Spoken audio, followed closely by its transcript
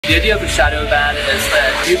The idea of a shadow ban is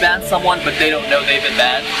that you ban someone, but they don't know they've been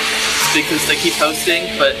banned because they keep posting,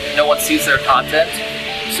 but no one sees their content.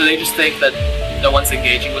 So they just think that no one's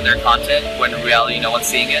engaging with their content, when in reality no one's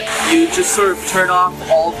seeing it. You just sort of turn off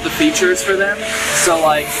all of the features for them. So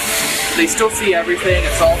like, they still see everything,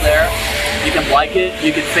 it's all there. You can like it,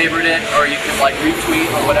 you can favorite it, or you can like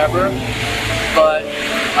retweet or whatever. But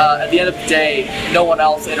at the end of the day, no one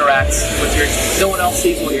else interacts with no one else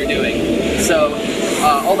sees what you're doing. So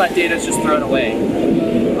all that data is just thrown away.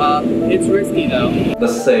 It's risky though.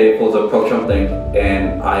 Let's say for the pro-Trump thing,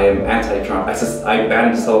 and I am anti-Trump. I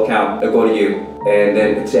ban this whole account. I go to you, and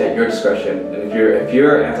then it's at your discretion. And if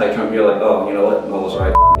you're anti-Trump, you're like, oh, you know what, Mo was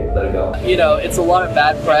right. Let it go. You know, it's a lot of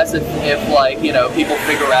bad press if like, you know, people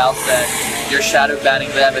figure out that you're shadow banning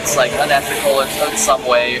them. It's like unethical in some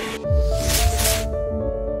way.